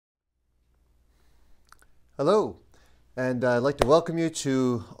Hello, and I'd like to welcome you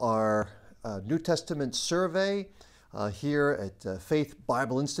to our New Testament survey here at Faith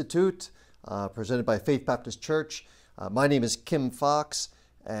Bible Institute, presented by Faith Baptist Church. My name is Kim Fox,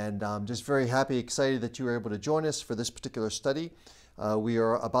 and I'm just very happy, excited that you were able to join us for this particular study. We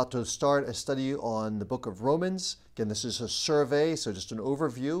are about to start a study on the book of Romans. Again, this is a survey, so just an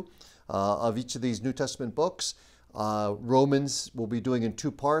overview of each of these New Testament books. Romans we'll be doing in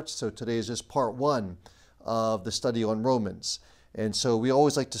two parts, so today is just part one of the study on Romans. And so we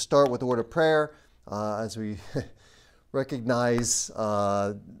always like to start with a word of prayer as we recognize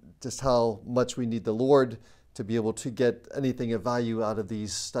just how much we need the Lord to be able to get anything of value out of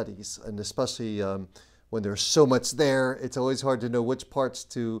these studies. And especially when there's so much there, it's always hard to know which parts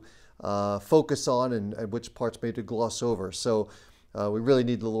to focus on and which parts maybe to gloss over. So we really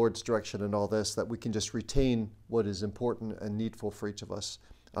need the Lord's direction in all this, that we can just retain what is important and needful for each of us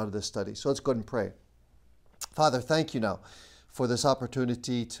out of this study. So let's go ahead and pray. Father, thank you now for this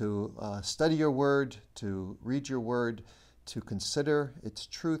opportunity to study your word, to read your word, to consider its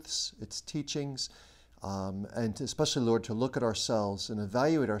truths, its teachings, and especially, Lord, to look at ourselves and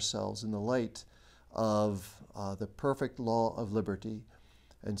evaluate ourselves in the light of the perfect law of liberty.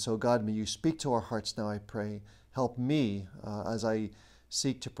 And so, God, may you speak to our hearts now, I pray. Help me as I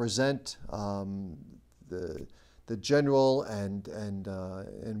seek to present the general and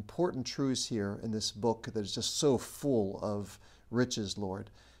important truths here in this book that is just so full of riches, Lord.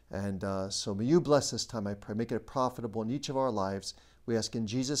 And so may you bless this time, I pray. Make it profitable in each of our lives. We ask in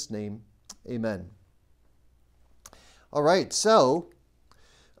Jesus' name, amen. All right, so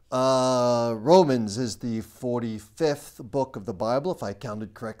Romans is the 45th book of the Bible, if I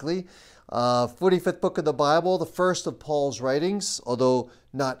counted correctly. 45th book of the Bible, the first of Paul's writings, although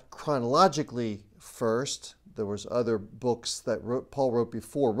not chronologically first. There was other books that Paul wrote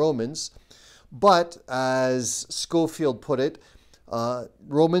before Romans. But as Schofield put it,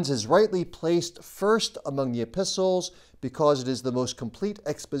 Romans is rightly placed first among the epistles because it is the most complete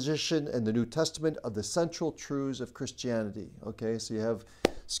exposition in the New Testament of the central truths of Christianity. Okay, so you have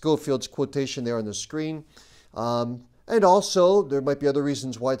Schofield's quotation there on the screen. And also, there might be other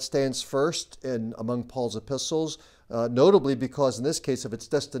reasons why it stands first among Paul's epistles, notably because in this case of its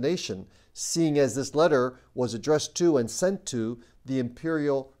destination, seeing as this letter was addressed to and sent to the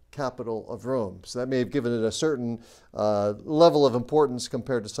imperial capital of Rome. So that may have given it a certain level of importance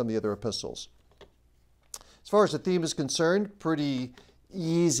compared to some of the other epistles. As far as the theme is concerned, pretty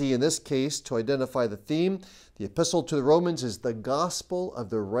easy in this case to identify the theme. The epistle to the Romans is the gospel of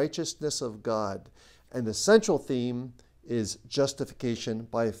the righteousness of God. And the central theme is justification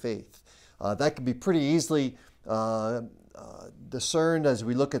by faith. That can be pretty easily discerned as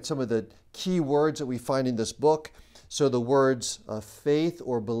we look at some of the key words that we find in this book. So the words faith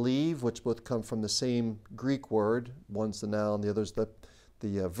or believe, which both come from the same Greek word, one's the noun, the other's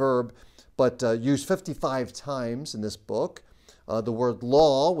the verb, but used 55 times in this book. The word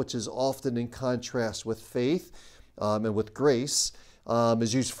law, which is often in contrast with faith and with grace,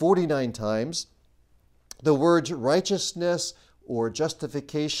 is used 49 times. The words righteousness or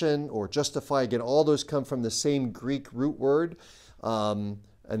justification or justify, again, all those come from the same Greek root word. And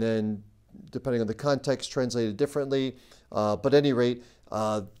then, depending on the context, translated differently. But at any rate,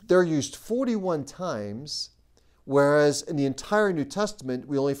 they're used 41 times, whereas in the entire New Testament,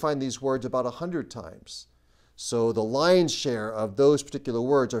 we only find these words about 100 times. So the lion's share of those particular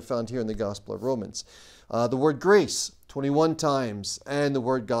words are found here in the Gospel of Romans. The word grace, 21 times, and the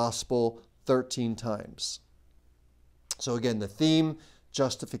word gospel, 13 times. So again, the theme,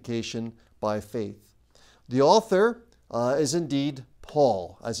 justification by faith. The author is indeed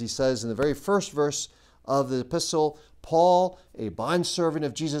Paul, as he says in the very first verse of the epistle, Paul, a bondservant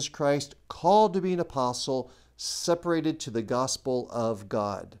of Jesus Christ, called to be an apostle, separated to the gospel of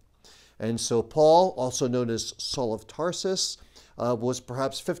God. And so Paul, also known as Saul of Tarsus, was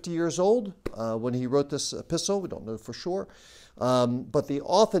perhaps 50 years old when he wrote this epistle. We don't know for sure. But the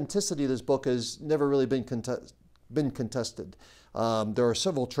authenticity of this book has never really been contested. There are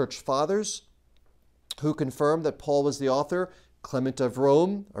several church fathers who confirm that Paul was the author. Clement of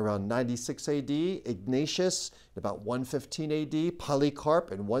Rome, around 96 AD, Ignatius, about 115 AD,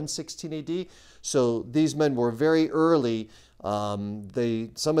 Polycarp in 116 AD. So these men were very early. Some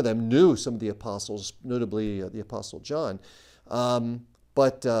of them knew some of the apostles, notably the Apostle John.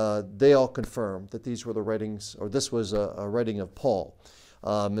 But they all confirm that these were the writings, or this was a writing of Paul.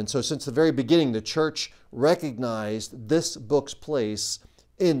 And so since the very beginning, the church recognized this book's place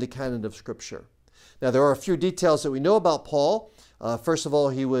in the canon of Scripture. Now, there are a few details that we know about Paul. First of all,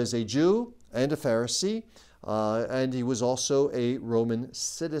 he was a Jew and a Pharisee, and he was also a Roman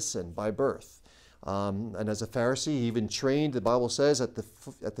citizen by birth. And as a Pharisee, he even trained, the Bible says, at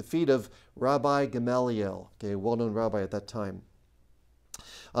the feet of Rabbi Gamaliel, okay, a well-known rabbi at that time.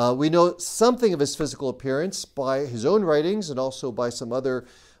 We know something of his physical appearance by his own writings and also by some other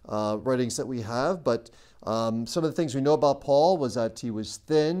writings that we have, but some of the things we know about Paul was that he was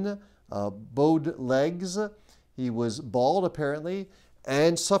thin, bowed legs, he was bald apparently,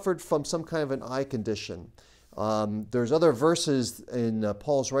 and suffered from some kind of an eye condition. There's other verses in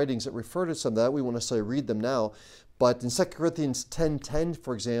Paul's writings that refer to some of that. We won't necessarily read them now, but in 2 Corinthians 10:10,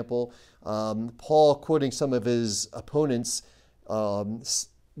 for example, Paul, quoting some of his opponents,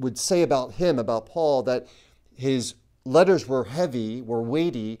 would say about him, about Paul, that his letters were heavy, were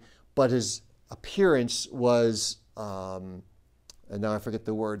weighty, but his appearance was, and now I forget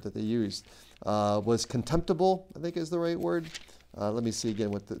the word that they used, was contemptible, I think is the right word. Let me see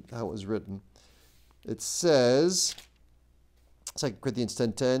again how it was written. It says, 2 Corinthians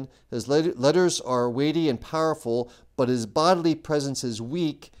 10:10, his letters are weighty and powerful, but his bodily presence is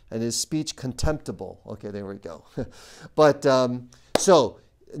weak and his speech contemptible. Okay, there we go. But so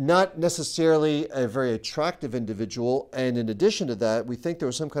not necessarily a very attractive individual. And in addition to that, we think there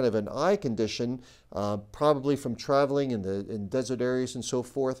was some kind of an eye condition, probably from traveling in desert areas and so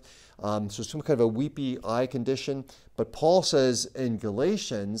forth. So some kind of a weepy eye condition. But Paul says in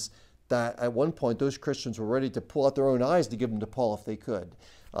Galatians that at one point those Christians were ready to pull out their own eyes to give them to Paul if they could.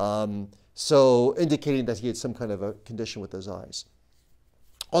 So indicating that he had some kind of a condition with his eyes.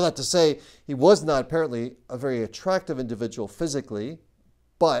 All that to say, he was not apparently a very attractive individual physically,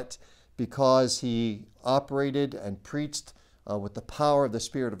 but because he operated and preached with the power of the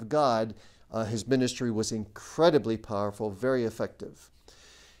Spirit of God, his ministry was incredibly powerful, very effective.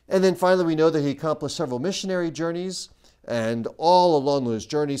 And then finally, we know that he accomplished several missionary journeys, and all along those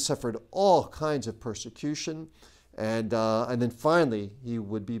journeys suffered all kinds of persecution. And then finally, he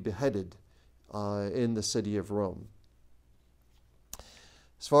would be beheaded in the city of Rome.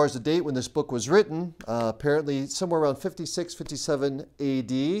 As far as the date when this book was written, apparently somewhere around 56, 57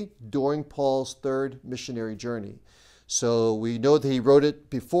 AD, during Paul's third missionary journey. So we know that he wrote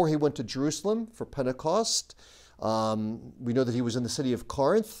it before he went to Jerusalem for Pentecost. We know that he was in the city of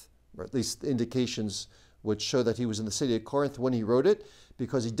Corinth, or at least indications would show that he was in the city of Corinth when he wrote it,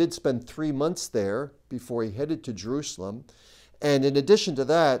 because he did spend 3 months there before he headed to Jerusalem. And in addition to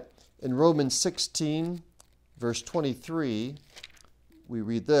that, in Romans 16, verse 23, we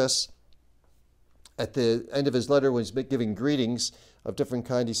read this. At the end of his letter, when he's giving greetings of different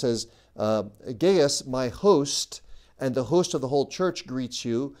kind, he says, Gaius, my host, and the host of the whole church greets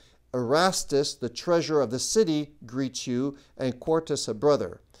you. Erastus, the treasurer of the city, greets you, and Quartus, a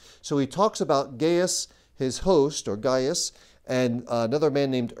brother. So he talks about Gaius, his host, or Gaius, and another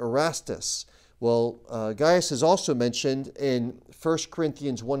man named Erastus. Well, Gaius is also mentioned in 1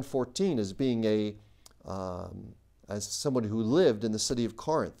 Corinthians 1:14 as being as someone who lived in the city of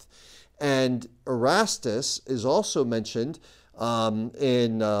Corinth. And Erastus is also mentioned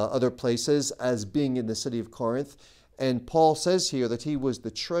in other places as being in the city of Corinth. And Paul says here that he was the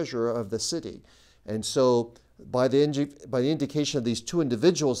treasurer of the city. And so by the indication of these two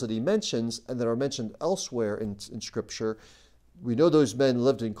individuals that he mentions and that are mentioned elsewhere in Scripture, we know those men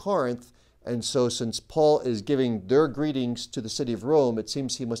lived in Corinth. And so since Paul is giving their greetings to the city of Rome, it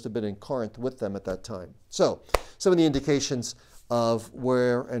seems he must have been in Corinth with them at that time. So some of the indications of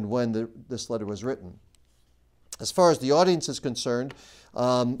where and when this letter was written. As far as the audience is concerned,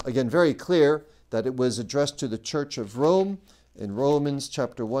 again, very clear that it was addressed to the church of Rome. In Romans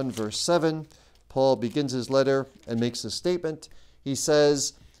chapter 1, verse 7, Paul begins his letter and makes a statement. He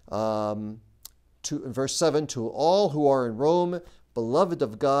says, in verse 7, to all who are in Rome, beloved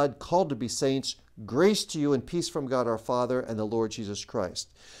of God, called to be saints, grace to you and peace from God our Father and the Lord Jesus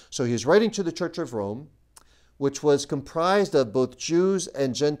Christ. So he's writing to the church of Rome, which was comprised of both Jews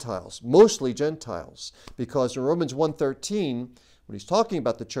and Gentiles, mostly Gentiles, because in Romans 1:13, when he's talking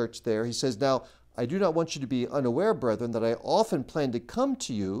about the church there, he says, now, I do not want you to be unaware, brethren, that I often planned to come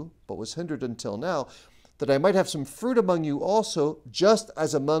to you, but was hindered until now, that I might have some fruit among you also, just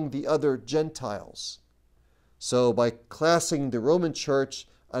as among the other Gentiles. So by classing the Roman church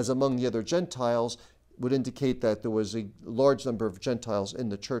as among the other Gentiles would indicate that there was a large number of Gentiles in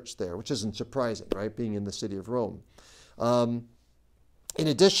the church there, which isn't surprising, right, being in the city of Rome. In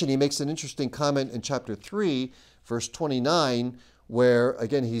addition, he makes an interesting comment in chapter 3, verse 29, where,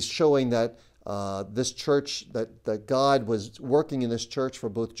 again, he's showing that this church, that God was working in this church for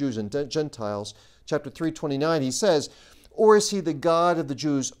both Jews and Gentiles. Chapter 3:29, he says, or is he the God of the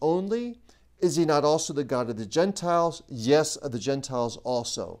Jews only? Is he not also the God of the Gentiles? Yes, of the Gentiles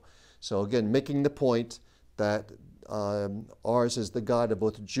also. So again, making the point that ours is the God of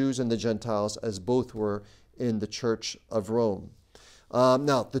both Jews and the Gentiles, as both were in the Church of Rome.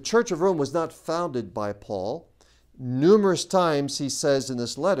 Now, the Church of Rome was not founded by Paul. Numerous times he says in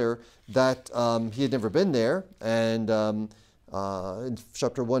this letter that he had never been there. And in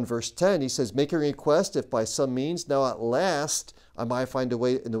chapter 1, verse 10, he says, "Make a request if by some means now at last I might find a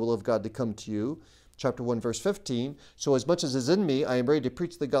way in the will of God to come to you." Chapter 1, verse 15, "So as much as is in me, I am ready to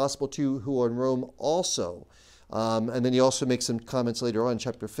preach the gospel to you who are in Rome also." And then he also makes some comments later on in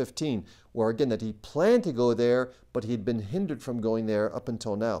chapter 15, where again that he planned to go there, but he'd been hindered from going there up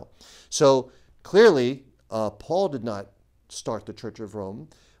until now. So clearly, Paul did not start the Church of Rome,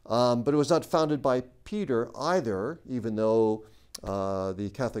 but it was not founded by Peter either, even though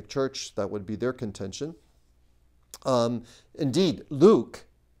the Catholic Church, that would be their contention. Indeed, Luke,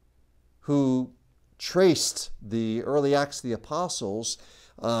 who traced the early Acts of the Apostles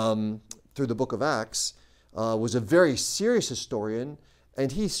through the book of Acts, was a very serious historian,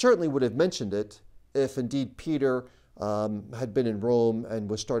 and he certainly would have mentioned it if indeed Peter had been in Rome and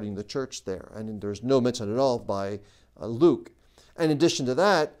was starting the church there. And there's no mention at all by Luke. And in addition to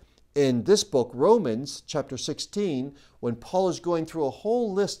that, in this book, Romans chapter 16, when Paul is going through a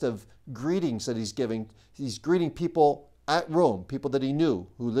whole list of greetings that he's giving, he's greeting people at Rome, people that he knew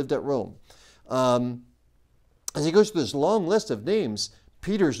who lived at Rome. As he goes through this long list of names,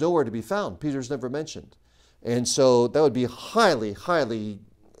 Peter's nowhere to be found. Peter's never mentioned. And so that would be highly, highly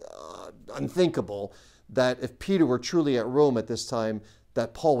unthinkable that if Peter were truly at Rome at this time,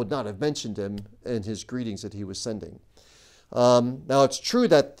 that Paul would not have mentioned him in his greetings that he was sending. Now, it's true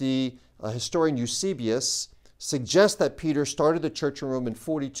that the historian Eusebius suggests that Peter started the church in Rome in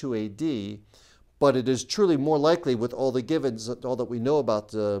 42 AD, but it is truly more likely, with all the givens, all that we know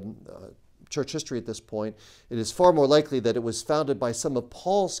about church history at this point, it is far more likely that it was founded by some of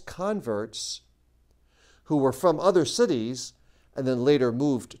Paul's converts who were from other cities and then later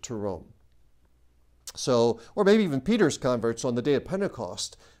moved to Rome. So, or maybe even Peter's converts on the day of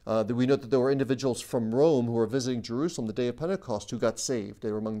Pentecost. We know that there were individuals from Rome who were visiting Jerusalem the day of Pentecost who got saved.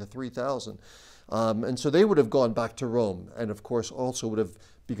 They were among the 3,000. And so they would have gone back to Rome and, of course, also would have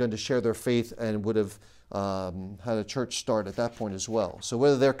begun to share their faith and would have had a church start at that point as well. So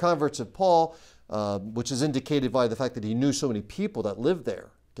whether they're converts of Paul, which is indicated by the fact that he knew so many people that lived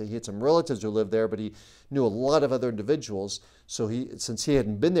there. Okay, he had some relatives who lived there, but he knew a lot of other individuals. So since he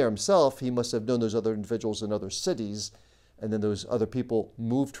hadn't been there himself, he must have known those other individuals in other cities. And then those other people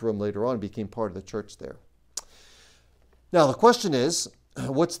moved to Rome later on and became part of the church there. Now, the question is,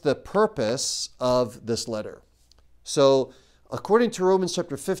 what's the purpose of this letter? So, according to Romans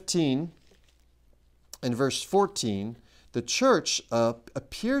chapter 15 and verse 14, the church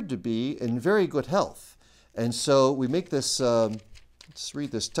appeared to be in very good health. And so we make this, let's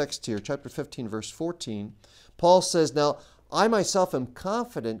read this text here, chapter 15, verse 14. Paul says, "Now, I myself am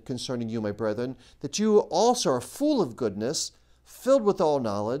confident concerning you, my brethren, that you also are full of goodness, filled with all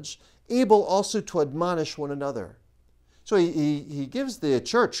knowledge, able also to admonish one another." So he gives the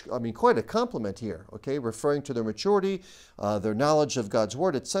church, quite a compliment here, okay, referring to their maturity, their knowledge of God's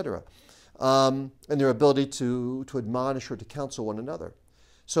word, etc., and their ability to admonish or to counsel one another.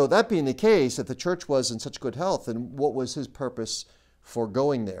 So that being the case, if the church was in such good health, then what was his purpose for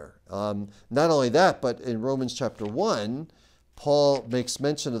going there? Not only that, but in Romans chapter 1, Paul makes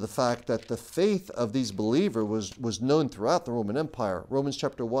mention of the fact that the faith of these believers was known throughout the Roman Empire. Romans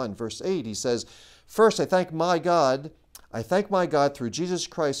chapter 1, verse 8, he says, "First, I thank my God through Jesus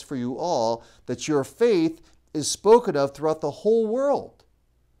Christ for you all, that your faith is spoken of throughout the whole world."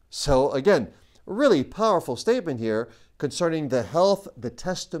 So again, a really powerful statement here concerning the health, the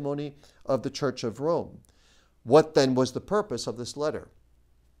testimony of the Church of Rome. What then was the purpose of this letter?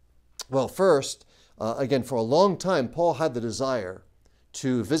 Well, first, again, for a long time, Paul had the desire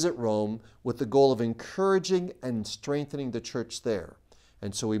to visit Rome with the goal of encouraging and strengthening the church there.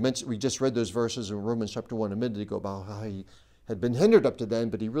 And so we just read those verses in Romans chapter 1 a minute ago about how he had been hindered up to then,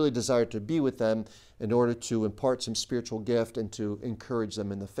 but he really desired to be with them in order to impart some spiritual gift and to encourage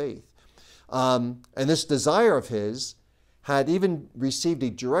them in the faith. And this desire of his had even received a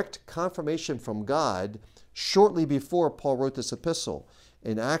direct confirmation from God shortly before Paul wrote this epistle.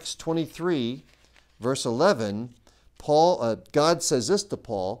 In Acts 23, verse 11, God says this to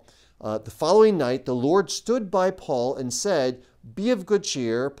Paul, "The following night the Lord stood by Paul and said, 'Be of good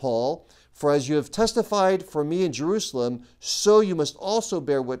cheer, Paul, for as you have testified for me in Jerusalem, so you must also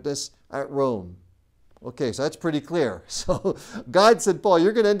bear witness at Rome.'" Okay, so that's pretty clear. So God said, "Paul,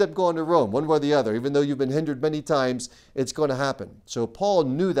 you're going to end up going to Rome, one way or the other. Even though you've been hindered many times, it's going to happen." So Paul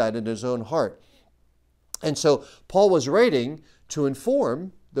knew that in his own heart. And so Paul was writing to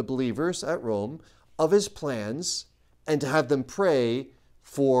inform the believers at Rome of his plans and to have them pray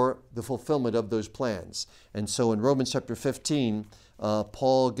for the fulfillment of those plans. And so in Romans chapter 15,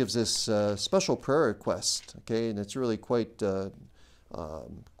 Paul gives this special prayer request, okay, and it's really quite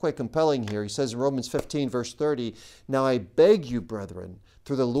compelling here. He says in Romans 15, verse 30, "Now I beg you, brethren,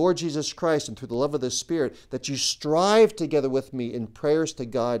 through the Lord Jesus Christ and through the love of the Spirit, that you strive together with me in prayers to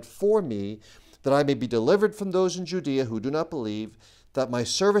God for me, that I may be delivered from those in Judea who do not believe, that my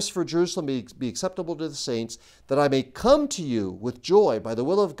service for Jerusalem may be acceptable to the saints, that I may come to you with joy by the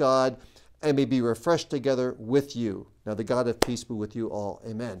will of God, and may be refreshed together with you. Now the God of peace be with you all.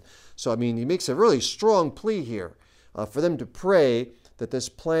 Amen." So, I mean, he makes a really strong plea here for them to pray that this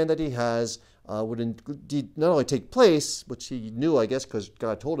plan that he has would indeed not only take place, which he knew, I guess, because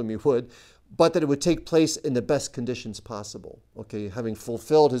God told him he would, but that it would take place in the best conditions possible, okay, having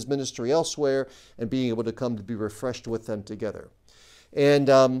fulfilled his ministry elsewhere and being able to come to be refreshed with them together. And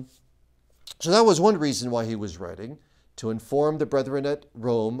so that was one reason why he was writing, to inform the brethren at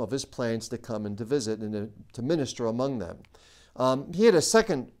Rome of his plans to come and to visit and to minister among them. He had a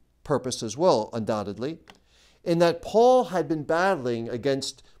second purpose as well, undoubtedly, in that Paul had been battling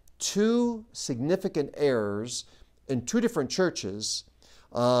against two significant errors in two different churches,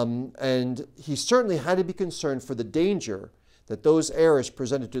 and he certainly had to be concerned for the danger that those errors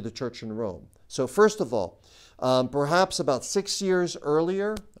presented to the church in Rome. So first of all, perhaps about 6 years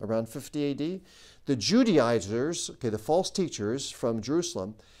earlier, around 50 AD, the Judaizers, okay, the false teachers from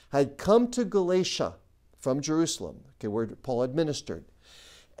Jerusalem, had come to Galatia from Jerusalem, okay, where Paul had ministered.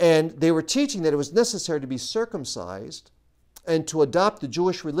 And they were teaching that it was necessary to be circumcised and to adopt the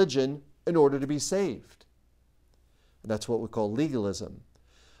Jewish religion in order to be saved. And that's what we call legalism.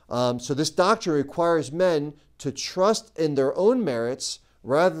 So this doctrine requires men to trust in their own merits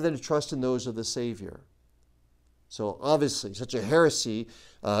rather than to trust in those of the Savior. So obviously, such a heresy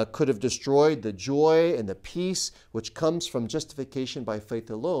could have destroyed the joy and the peace which comes from justification by faith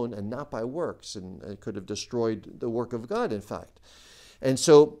alone and not by works. And it could have destroyed the work of God, in fact. And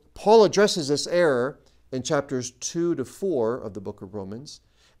so Paul addresses this error in chapters 2 to 4 of the book of Romans,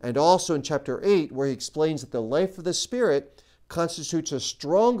 and also in chapter 8, where he explains that the life of the Spirit constitutes a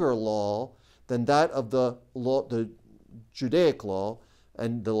stronger law than that of the Judaic law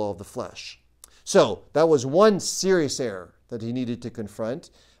and the law of the flesh. So that was one serious error that he needed to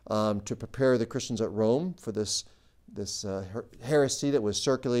confront to prepare the Christians at Rome for this heresy that was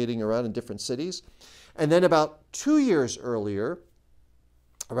circulating around in different cities. And then about 2 years earlier,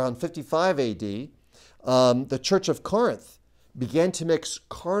 around 55 AD, the Church of Corinth began to mix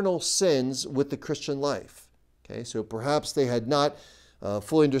carnal sins with the Christian life. Okay, so perhaps they had not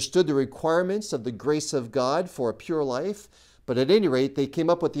fully understood the requirements of the grace of God for a pure life, but at any rate, they came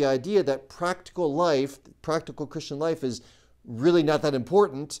up with the idea that practical Christian life is really not that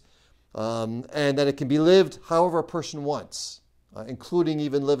important, and that it can be lived however a person wants, including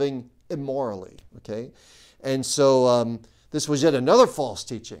even living immorally. Okay, and so this was yet another false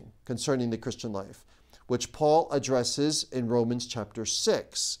teaching concerning the Christian life, which Paul addresses in Romans chapter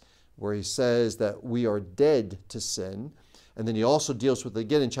 6, where he says that we are dead to sin. And then he also deals with it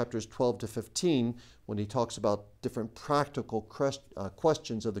again in chapters 12 to 15 when he talks about different practical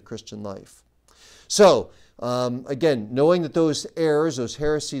questions of the Christian life. So, again, knowing that those errors, those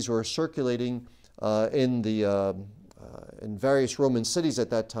heresies were circulating in various Roman cities at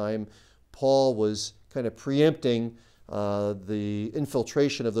that time, Paul was kind of preempting the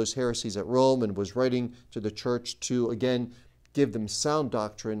infiltration of those heresies at Rome and was writing to the church to, again, give them sound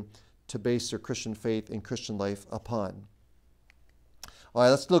doctrine to base their Christian faith and Christian life upon. All right,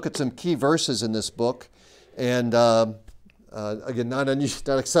 let's look at some key verses in this book. And again, not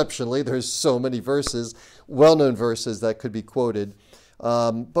exceptionally, there's so many verses, well-known verses that could be quoted.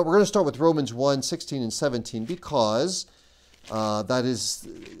 But we're going to start with Romans 1, 16 and 17 because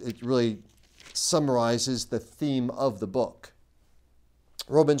it really summarizes the theme of the book.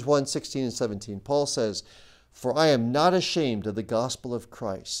 Romans 1, 16 and 17, Paul says, "For I am not ashamed of the gospel of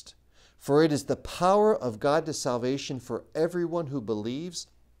Christ, for it is the power of God to salvation for everyone who believes,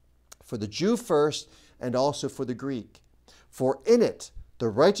 for the Jew first and also for the Greek. For in it the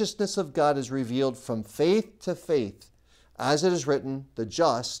righteousness of God is revealed from faith to faith, as it is written, the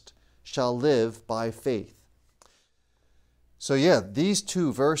just shall live by faith." So yeah, these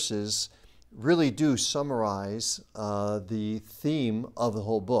two verses really do summarize the theme of the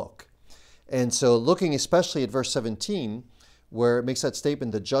whole book. And so looking especially at verse 17, where it makes that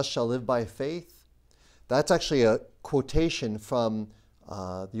statement, the just shall live by faith, that's actually a quotation from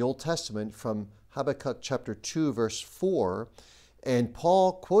the Old Testament, from Habakkuk chapter 2, verse 4. And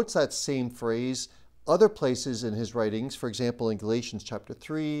Paul quotes that same phrase other places in his writings, for example, in Galatians chapter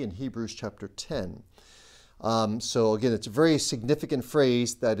 3 and Hebrews chapter 10. So again, it's a very significant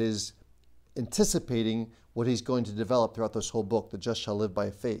phrase that is anticipating what he's going to develop throughout this whole book, the just shall live by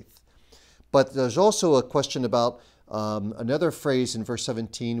faith. But there's also a question about another phrase in verse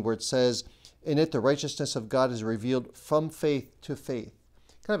 17 where it says, in it the righteousness of God is revealed from faith to faith.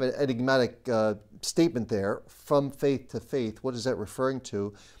 Kind of an enigmatic statement there, from faith to faith. What is that referring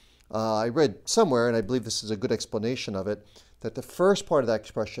to? I read somewhere, and I believe this is a good explanation of it, that the first part of that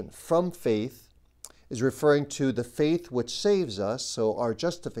expression, from faith, is referring to the faith which saves us, so our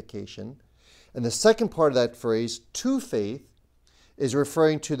justification. And the second part of that phrase, to faith, is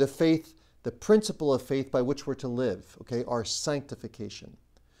referring to the faith, the principle of faith by which we're to live, okay, our sanctification.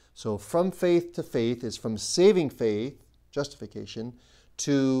 So from faith to faith is from saving faith, justification,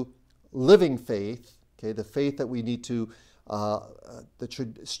 to living faith, okay, the faith that we need to, that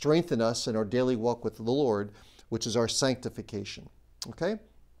should strengthen us in our daily walk with the Lord, which is our sanctification, okay?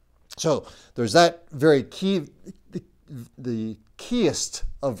 So there's that very key, the keyest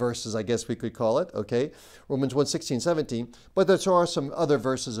of verses, I guess we could call it, okay? Romans 1:16, 17. But there are some other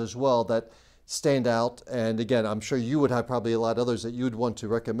verses as well that stand out. And again, I'm sure you would have probably a lot of others that you'd want to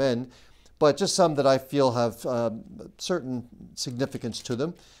recommend, but just some that I feel have certain significance to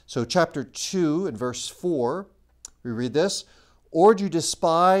them. So chapter 2 and verse 4, we read this, or do you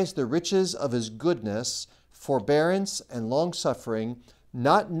despise the riches of his goodness, forbearance, and long-suffering,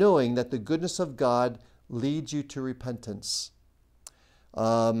 not knowing that the goodness of God leads you to repentance?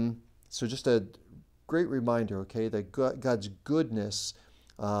 So just a great reminder, okay, that God's goodness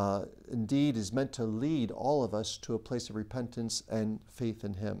indeed is meant to lead all of us to a place of repentance and faith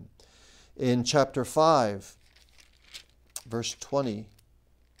in him. In chapter 5, verse 20,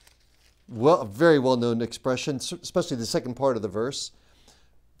 a very well-known expression, especially the second part of the verse,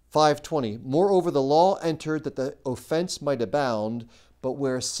 5:20, moreover the law entered that the offense might abound, but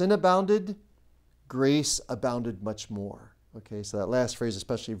where sin abounded, grace abounded much more. Okay, so that last phrase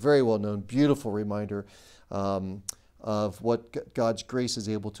especially very well known, beautiful reminder of what God's grace is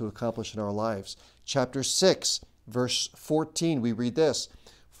able to accomplish in our lives. Chapter 6, verse 14, we read this,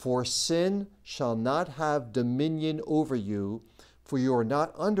 for sin shall not have dominion over you, for you are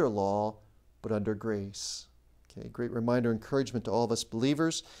not under law, but under grace. Okay, great reminder, encouragement to all of us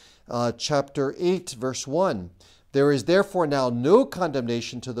believers. Chapter 8, verse 1, there is therefore now no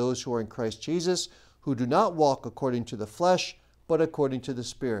condemnation to those who are in Christ Jesus, who do not walk according to the flesh, but according to the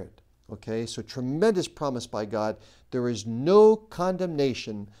Spirit. Okay, so tremendous promise by God. There is no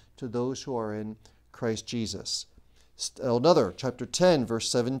condemnation to those who are in Christ Jesus. Another, chapter 10, verse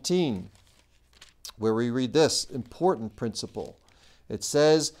 17, where we read this important principle. It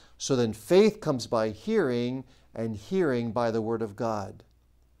says, so then faith comes by hearing, and hearing by the word of God.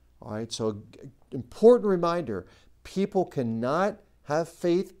 All right, so important reminder, people cannot have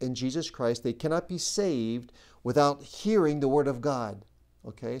faith in Jesus Christ. They cannot be saved without hearing the word of God.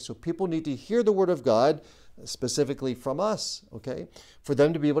 Okay, so people need to hear the word of God, specifically from us, okay, for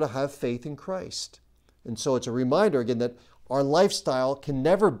them to be able to have faith in Christ. And so it's a reminder again that our lifestyle can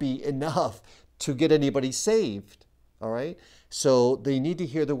never be enough to get anybody saved. All right, so they need to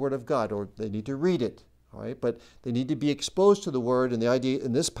hear the word of God, or they need to read it. All right, but they need to be exposed to the word, and the idea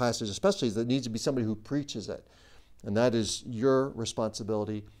in this passage especially is that it needs to be somebody who preaches it. And that is your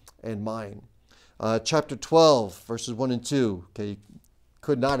responsibility and mine. Chapter 12, verses 1 and 2. Okay,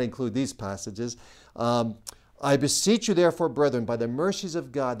 could not include these passages. I beseech you therefore, brethren, by the mercies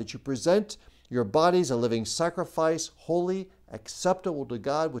of God, that you present your bodies a living sacrifice, holy, acceptable to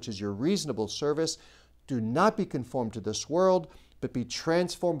God, which is your reasonable service. Do not be conformed to this world, but be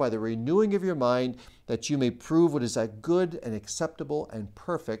transformed by the renewing of your mind, that you may prove what is that good and acceptable and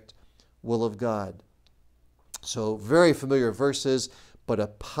perfect will of God. So very familiar verses, but a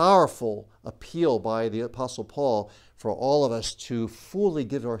powerful appeal by the Apostle Paul for all of us to fully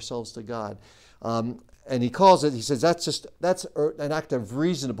give ourselves to God. And he calls it, he says, that's an act of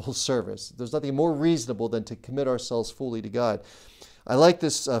reasonable service. There's nothing more reasonable than to commit ourselves fully to God. I like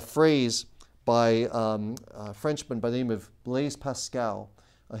this phrase by a Frenchman by the name of Blaise Pascal.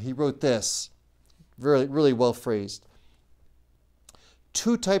 He wrote this, really well phrased.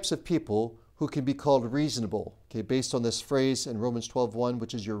 Two types of people who can be called reasonable, okay, based on this phrase in Romans 12:1,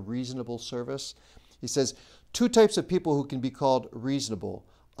 which is your reasonable service. He says, two types of people who can be called reasonable.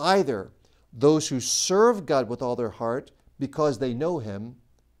 Either those who serve God with all their heart because they know him,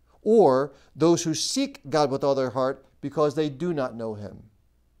 or those who seek God with all their heart because they do not know him.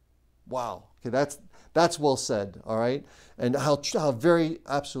 Wow, okay, that's well said, all right? And how very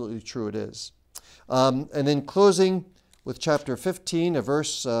absolutely true it is. And then closing with chapter 15,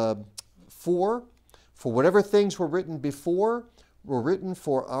 verse 4, for whatever things were written before were written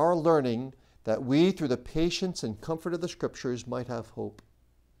for our learning, that we, through the patience and comfort of the Scriptures, might have hope.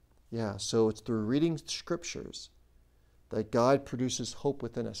 Yeah, so it's through reading Scriptures that God produces hope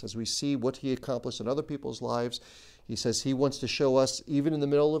within us. As we see what he accomplished in other people's lives, he says he wants to show us, even in the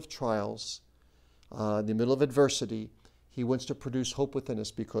middle of trials, in the middle of adversity, he wants to produce hope within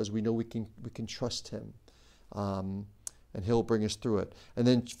us because we know we can trust him. And he'll bring us through it. And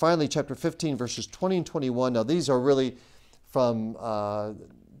then finally, chapter 15, verses 20 and 21. Now, these are really from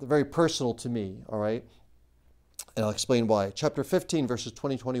they're very personal to me, all right? And I'll explain why. Chapter 15, verses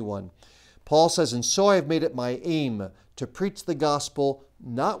 20 and 21. Paul says, "And so I have made it my aim to preach the gospel,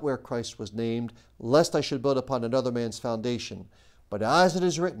 not where Christ was named, lest I should build upon another man's foundation. But as it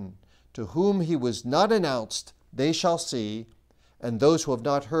is written, to whom he was not announced, they shall see, and those who have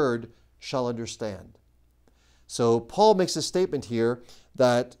not heard shall understand." So Paul makes a statement here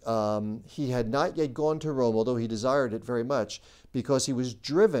that he had not yet gone to Rome, although he desired it very much, because he was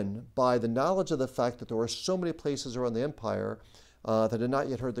driven by the knowledge of the fact that there were so many places around the empire that had not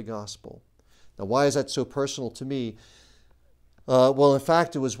yet heard the gospel. Now, why is that so personal to me? Well, in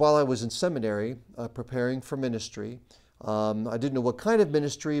fact, it was while I was in seminary preparing for ministry. I didn't know what kind of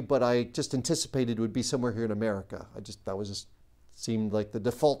ministry, but I just anticipated it would be somewhere here in America. Seemed like the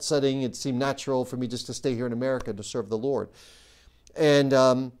default setting. It seemed natural for me just to stay here in America to serve the Lord. And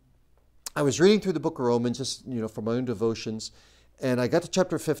I was reading through the book of Romans, just for my own devotions, and I got to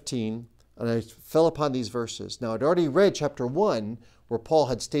chapter 15, and I fell upon these verses. Now, I'd already read chapter 1, where Paul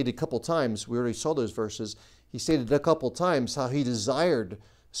had stated a couple times, we already saw those verses, he stated a couple times how he desired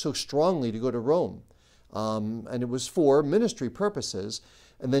so strongly to go to Rome. And it was for ministry purposes.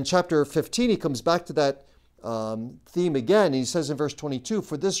 And then chapter 15, he comes back to that theme again. And he says in verse 22,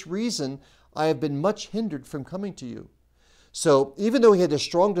 "For this reason I have been much hindered from coming to you." So even though he had a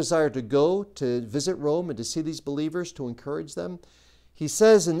strong desire to go to visit Rome and to see these believers, to encourage them, he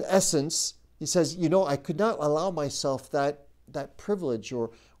says in essence, he says, I could not allow myself that privilege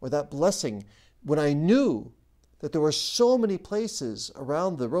or that blessing when I knew that there were so many places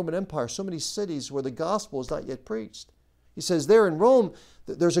around the Roman Empire, so many cities where the gospel was not yet preached. He says there in Rome,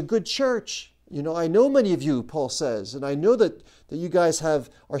 there's a good church. I know many of you, Paul says, and I know that you guys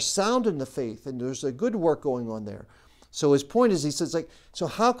are sound in the faith, and there's a good work going on there. So his point is, he says, so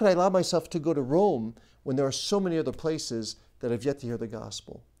how could I allow myself to go to Rome when there are so many other places that have yet to hear the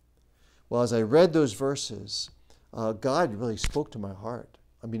gospel? Well, as I read those verses, God really spoke to my heart.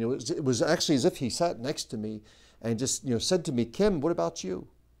 I mean, it was actually as if he sat next to me and just, said to me, "Kim, what about you?"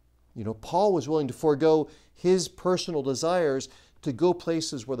 Paul was willing to forego his personal desires to go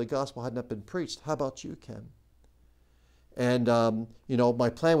places where the gospel had not been preached. How about you, Kim? And, my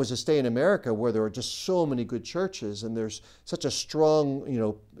plan was to stay in America where there are just so many good churches and there's such a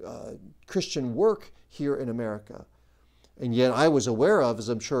strong, Christian work here in America. And yet I was aware of, as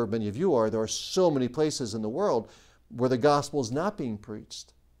I'm sure many of you are, there are so many places in the world where the gospel is not being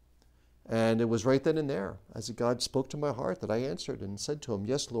preached. And it was right then and there, as God spoke to my heart, that I answered and said to him,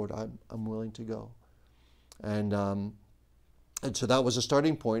 "Yes, Lord, I'm willing to go." And so that was a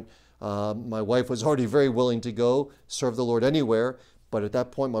starting point. My wife was already very willing to go, serve the Lord anywhere. But at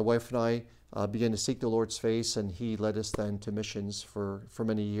that point, my wife and I began to seek the Lord's face, and he led us then to missions for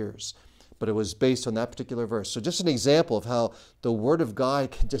many years. But it was based on that particular verse. So just an example of how the Word of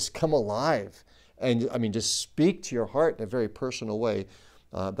God can just come alive and, just speak to your heart in a very personal way.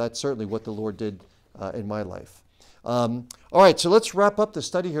 That's certainly what the Lord did in my life. All right, so let's wrap up the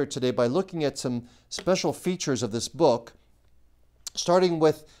study here today by looking at some special features of this book, starting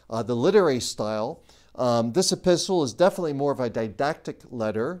with the literary style. This epistle is definitely more of a didactic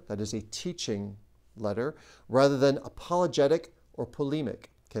letter, that is a teaching letter, rather than apologetic or polemic.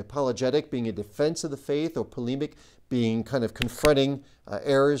 Okay, apologetic being a defense of the faith, or polemic being kind of confronting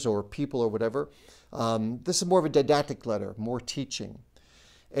errors or people or whatever. This is more of a didactic letter, more teaching.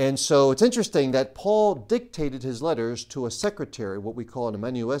 And so it's interesting that Paul dictated his letters to a secretary, what we call an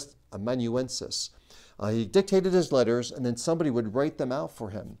amanuensis. He dictated his letters, and then somebody would write them out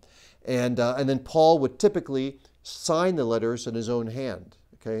for him. And then Paul would typically sign the letters in his own hand,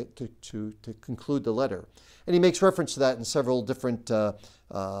 okay, to conclude the letter. And he makes reference to that in several different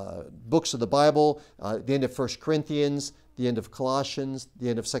books of the Bible. The end of 1 Corinthians, the end of Colossians, the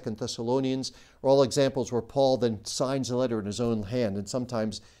end of 2 Thessalonians are all examples where Paul then signs a letter in his own hand and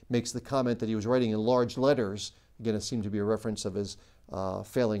sometimes makes the comment that he was writing in large letters. Again, it seemed to be a reference of his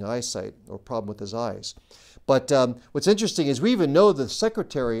failing eyesight or problem with his eyes. But what's interesting is we even know the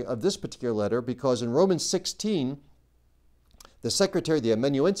secretary of this particular letter, because in Romans 16, the secretary, the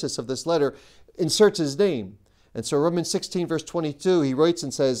amanuensis of this letter, inserts his name. And so Romans 16, verse 22, he writes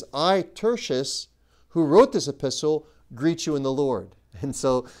and says, "I, Tertius, who wrote this epistle, greet you in the Lord." And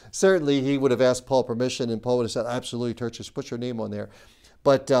so certainly he would have asked Paul permission, and Paul would have said, absolutely, Tertius, put your name on there.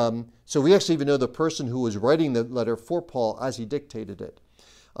 But so we actually even know the person who was writing the letter for Paul as he dictated it.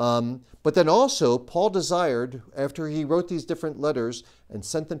 But then also, Paul desired, after he wrote these different letters and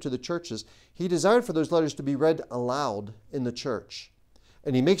sent them to the churches, he desired for those letters to be read aloud in the church.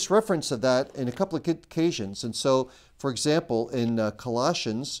 And he makes reference to that in a couple of occasions. And so, for example, in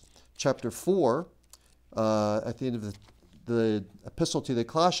Colossians chapter 4, at the end of the epistle to the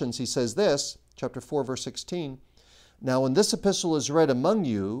Colossians, he says this, chapter 4, verse 16, "Now when this epistle is read among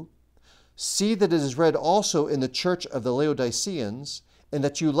you, see that it is read also in the church of the Laodiceans, and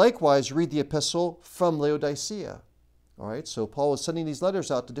that you likewise read the epistle from Laodicea." All right, so Paul was sending these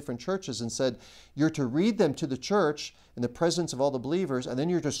letters out to different churches and said, you're to read them to the church in the presence of all the believers, and then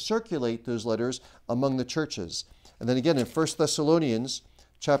you're to circulate those letters among the churches. And then again in 1 Thessalonians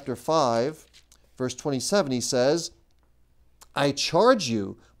chapter 5, verse 27, he says, "I charge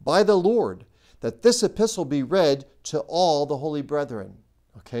you by the Lord that this epistle be read to all the holy brethren."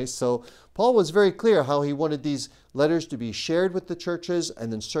 Okay, so Paul was very clear how he wanted these letters to be shared with the churches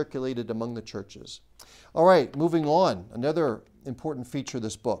and then circulated among the churches. All right, moving on. Another important feature of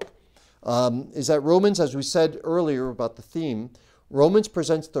this book is that Romans, as we said earlier about the theme, Romans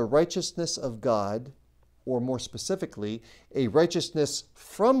presents the righteousness of God, or more specifically, a righteousness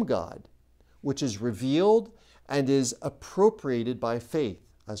from God, which is revealed and is appropriated by faith,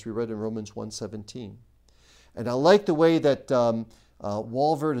 as we read in Romans 1:17. And I like the way that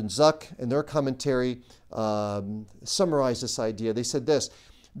Walvoord and Zuck, in their commentary, summarized this idea. They said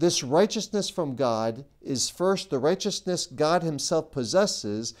this righteousness from God is first the righteousness God himself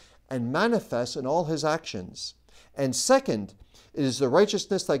possesses and manifests in all his actions. And second, it is the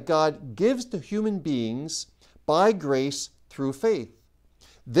righteousness that God gives to human beings by grace through faith.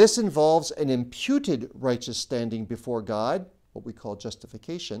 This involves an imputed righteous standing before God, what we call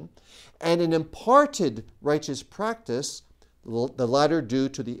justification, and an imparted righteous practice, the latter due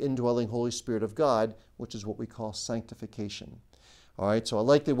to the indwelling Holy Spirit of God, which is what we call sanctification. All right, so I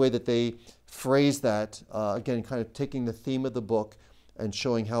like the way that they phrase that, again, kind of taking the theme of the book and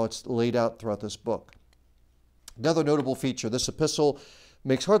showing how it's laid out throughout this book. Another notable feature, this epistle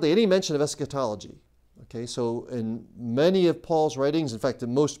makes hardly any mention of eschatology. Okay, so in many of Paul's writings, in fact,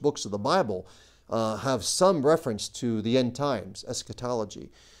 in most books of the Bible, have some reference to the end times, eschatology.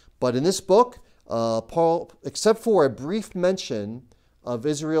 But in this book, Paul, except for a brief mention of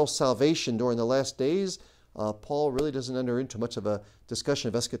Israel's salvation during the last days, Paul really doesn't enter into much of a discussion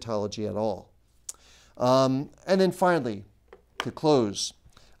of eschatology at all. And then finally, to close,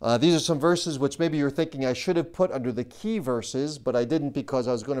 these are some verses which maybe you're thinking I should have put under the key verses, but I didn't because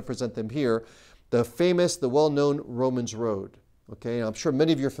I was going to present them here. The well-known Romans Road. Okay, I'm sure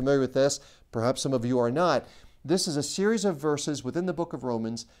many of you are familiar with this. Perhaps some of you are not. This is a series of verses within the book of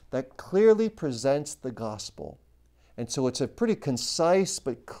Romans that clearly presents the gospel. And so it's a pretty concise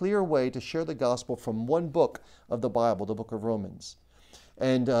but clear way to share the gospel from one book of the Bible, the book of Romans.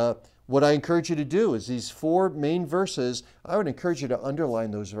 And what I encourage you to do is these 4 main verses, I would encourage you to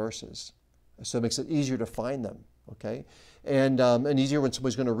underline those verses. So it makes it easier to find them, okay? And easier when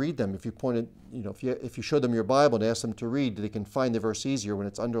somebody's going to read them. If you pointed, if you show them your Bible and ask them to read, they can find the verse easier when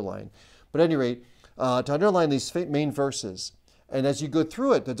it's underlined. But at any rate, to underline these main verses, and as you go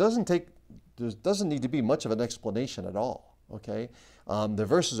through it, there doesn't need to be much of an explanation at all. Okay, the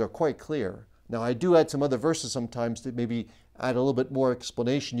verses are quite clear. Now I do add some other verses sometimes to maybe add a little bit more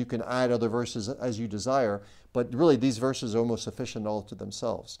explanation. You can add other verses as you desire, but really these verses are almost sufficient all to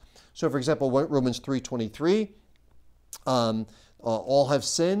themselves. So, for example, Romans 3:23. All have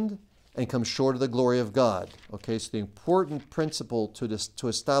sinned and come short of the glory of God. Okay, so the important principle to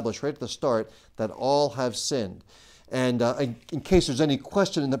establish right at the start that all have sinned. And in case there's any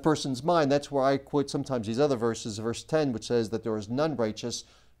question in the person's mind, that's where I quote sometimes these other verses, verse 10, which says that there is none righteous,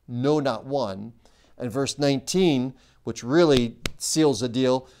 no, not one. And verse 19, which really seals the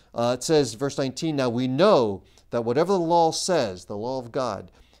deal, it says, verse 19, "Now we know that whatever the law says, the law of God,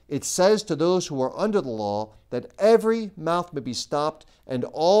 it says to those who are under the law that every mouth may be stopped and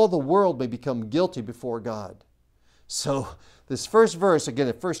all the world may become guilty before God." So this first verse, again,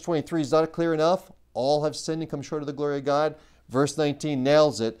 at verse 23 is not clear enough. All have sinned and come short of the glory of God. Verse 19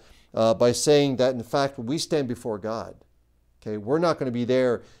 nails it by saying that, in fact, when we stand before God, okay, we're not going to be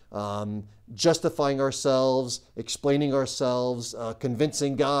there justifying ourselves, explaining ourselves,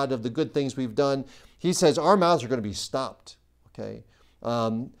 convincing God of the good things we've done. He says our mouths are going to be stopped, okay?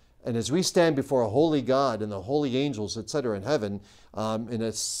 And as we stand before a holy God and the holy angels, etc., in heaven, in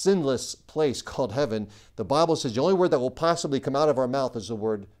a sinless place called heaven, the Bible says the only word that will possibly come out of our mouth is the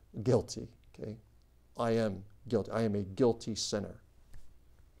word guilty. Okay, I am guilty. I am a guilty sinner.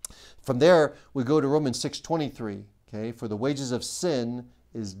 From there, we go to Romans 6:23. Okay, for the wages of sin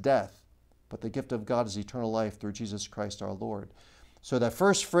is death, but the gift of God is eternal life through Jesus Christ our Lord. So that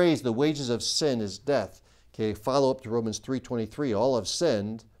first phrase, the wages of sin is death. Okay, follow up to Romans 3:23. All have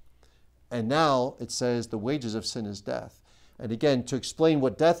sinned, and now it says the wages of sin is death. And again, to explain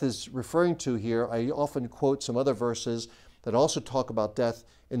what death is referring to here, I often quote some other verses that also talk about death,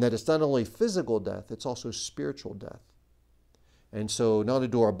 in that it's not only physical death, it's also spiritual death. And so not only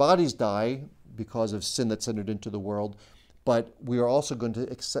do our bodies die because of sin that's entered into the world, but we are also going to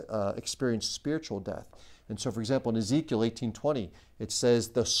experience spiritual death. And so, for example, in Ezekiel 18:20, it says,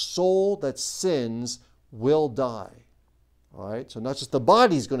 the soul that sins will die. All right? So not just the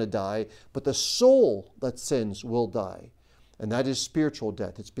body's going to die, but the soul that sins will die. And that is spiritual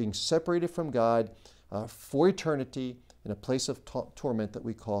death. It's being separated from God for eternity in a place of torment that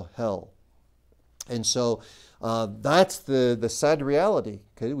we call hell. And so that's the sad reality.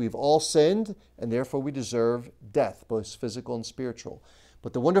 Okay? We've all sinned, and therefore we deserve death, both physical and spiritual.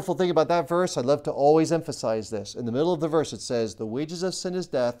 But the wonderful thing about that verse, I love to always emphasize this. In the middle of the verse, it says, the wages of sin is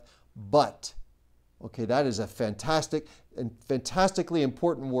death, but. Okay, that is a fantastic and fantastically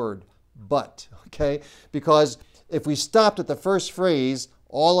important word, but. Okay? Because if we stopped at the first phrase,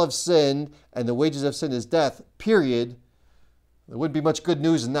 all have sinned, and the wages of sin is death, period, there wouldn't be much good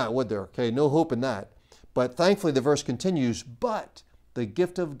news in that, would there? Okay, no hope in that. But thankfully, the verse continues, but the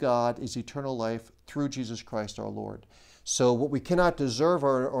gift of God is eternal life through Jesus Christ our Lord. So what we cannot deserve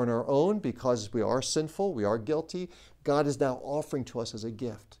on our own, because we are sinful, we are guilty, God is now offering to us as a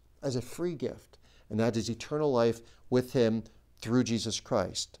gift, as a free gift. And that is eternal life with Him through Jesus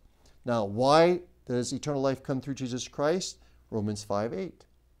Christ. Now, why does eternal life come through Jesus Christ? Romans 5:8.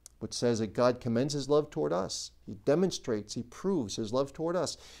 Which says that God commends His love toward us. He demonstrates, He proves His love toward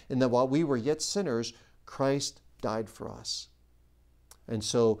us, and that while we were yet sinners, Christ died for us. And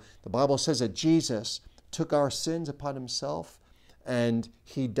so the Bible says that Jesus took our sins upon Himself, and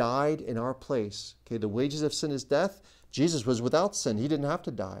He died in our place. Okay, the wages of sin is death. Jesus was without sin. He didn't have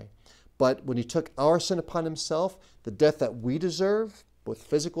to die. But when He took our sin upon Himself, the death that we deserve, both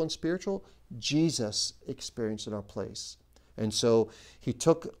physical and spiritual, Jesus experienced in our place. And so He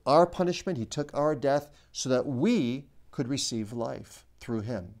took our punishment, He took our death, so that we could receive life through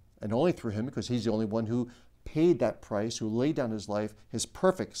Him. And only through Him, because He's the only one who paid that price, who laid down His life, His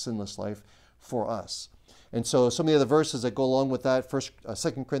perfect sinless life, for us. And so some of the other verses that go along with that,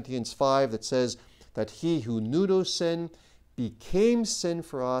 2 Corinthians 5, that says that He who knew no sin became sin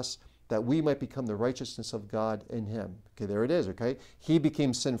for us, that we might become the righteousness of God in Him. Okay, there it is, okay? He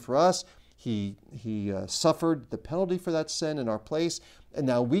became sin for us. He suffered the penalty for that sin in our place, and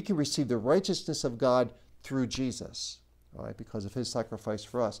now we can receive the righteousness of God through Jesus, all right, because of His sacrifice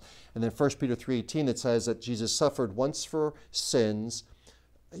for us. And then 1 Peter 3:18, it says that Jesus suffered once for sins.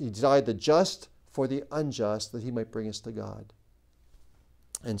 He died the just for the unjust, that He might bring us to God.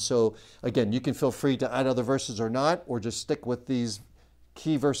 And so, again, you can feel free to add other verses or not, or just stick with these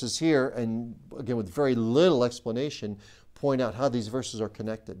key verses here, and again, with very little explanation, point out how these verses are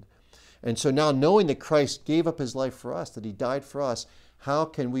connected. And so now, knowing that Christ gave up His life for us, that He died for us, how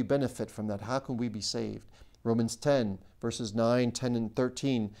can we benefit from that? How can we be saved? Romans 10, verses 9, 10, and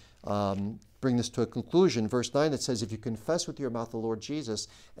 13 bring this to a conclusion. Verse 9, that says, if you confess with your mouth the Lord Jesus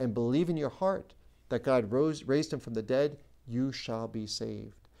and believe in your heart that God raised Him from the dead, you shall be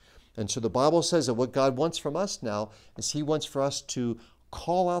saved. And so the Bible says that what God wants from us now is He wants for us to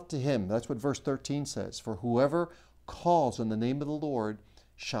call out to Him. That's what verse 13 says. For whoever calls on the name of the Lord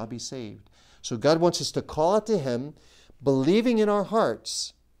shall be saved. So God wants us to call out to Him, believing in our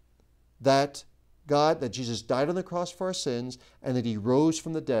hearts that Jesus died on the cross for our sins, and that He rose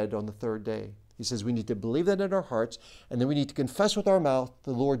from the dead on the third day. He says we need to believe that in our hearts, and then we need to confess with our mouth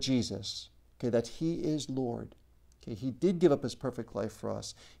the Lord Jesus, okay, that He is Lord. Okay, He did give up His perfect life for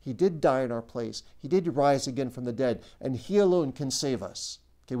us. He did die in our place. He did rise again from the dead, and He alone can save us.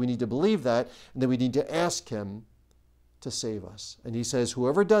 Okay, we need to believe that, and then we need to ask Him to save us. And He says,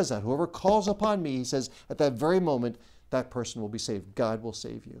 whoever does that, whoever calls upon Me, He says, at that very moment, that person will be saved. God will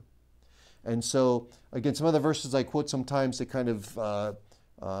save you. And so, again, some other verses I quote sometimes to kind of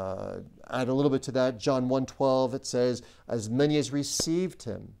add a little bit to that. John 1:12, it says, as many as received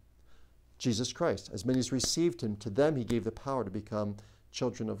Him, Jesus Christ, as many as received Him, to them He gave the power to become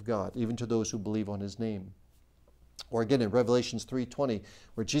children of God, even to those who believe on His name. Or again in Revelations 3:20,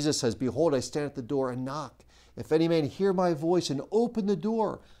 where Jesus says, behold, I stand at the door and knock. If any man hear my voice and open the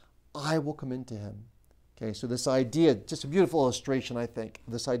door, I will come into him. Okay, so this idea, just a beautiful illustration, I think,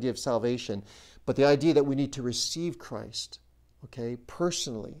 this idea of salvation, but the idea that we need to receive Christ, okay,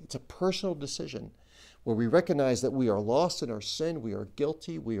 personally. It's a personal decision. where we recognize that we are lost in our sin, we are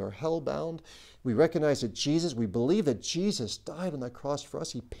guilty, we are hell-bound. We recognize that we believe that Jesus died on the cross for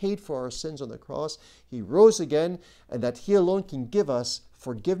us. He paid for our sins on the cross. He rose again, and that he alone can give us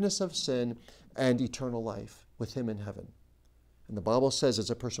forgiveness of sin and eternal life with him in heaven. And the Bible says,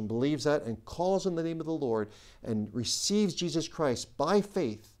 as a person believes that and calls on the name of the Lord and receives Jesus Christ by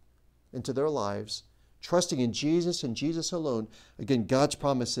faith into their lives, trusting in Jesus and Jesus alone, again, God's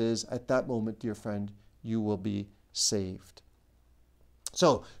promise is, at that moment, dear friend, you will be saved.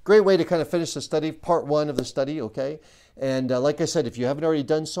 So, great way to kind of finish the study, part 1 of the study, okay? And like I said, if you haven't already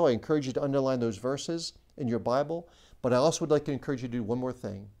done so, I encourage you to underline those verses in your Bible. But I also would like to encourage you to do one more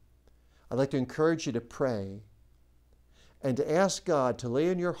thing. I'd like to encourage you to pray and to ask God to lay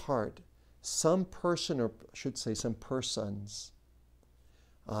in your heart some person, or I should say some persons,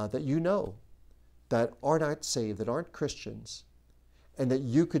 that you know that are not saved, that aren't Christians, and that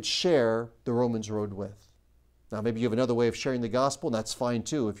you could share the Romans Road with. Now, maybe you have another way of sharing the gospel, and that's fine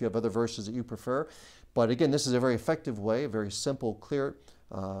too if you have other verses that you prefer. But again, this is a very effective way, a very simple, clear,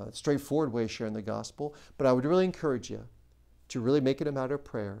 straightforward way of sharing the gospel. But I would really encourage you to really make it a matter of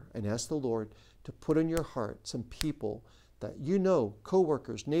prayer and ask the Lord to put in your heart some people that you know,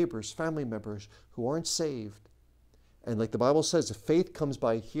 co-workers, neighbors, family members who aren't saved. And like the Bible says, faith comes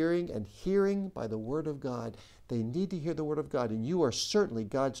by hearing, and hearing by the Word of God. They need to hear the Word of God, and you are certainly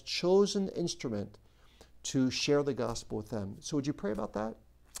God's chosen instrument to share the gospel with them. So would you pray about that?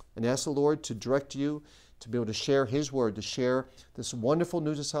 And ask the Lord to direct you to be able to share his word, to share this wonderful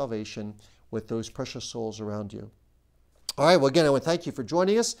news of salvation with those precious souls around you. All right, well, again, I want to thank you for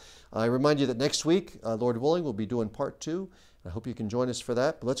joining us. I remind you that next week, Lord willing, we'll be doing part 2. I hope you can join us for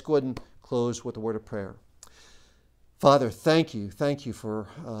that. But let's go ahead and close with a word of prayer. Father, thank you. Thank you for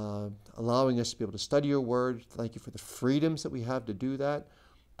allowing us to be able to study your word. Thank you for the freedoms that we have to do that.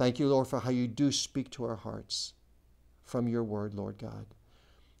 Thank you, Lord, for how you do speak to our hearts from your word, Lord God.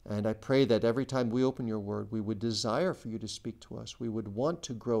 And I pray that every time we open your word, we would desire for you to speak to us. We would want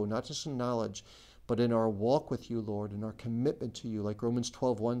to grow, not just in knowledge, but in our walk with you, Lord, in our commitment to you, like Romans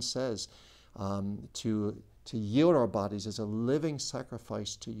 12:1 says, to yield our bodies as a living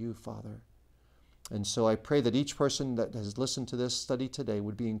sacrifice to you, Father. And so I pray that each person that has listened to this study today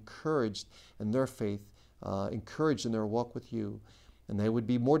would be encouraged in their faith, encouraged in their walk with you. And they would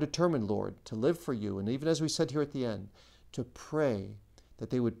be more determined, Lord, to live for you. And even as we said here at the end, to pray, that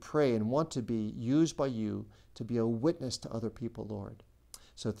they would pray and want to be used by you to be a witness to other people, Lord.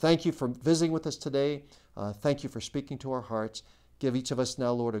 So thank you for visiting with us today. Thank you for speaking to our hearts. Give each of us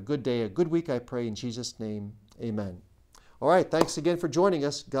now, Lord, a good day, a good week, I pray in Jesus' name. Amen. All right, thanks again for joining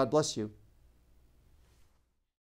us. God bless you.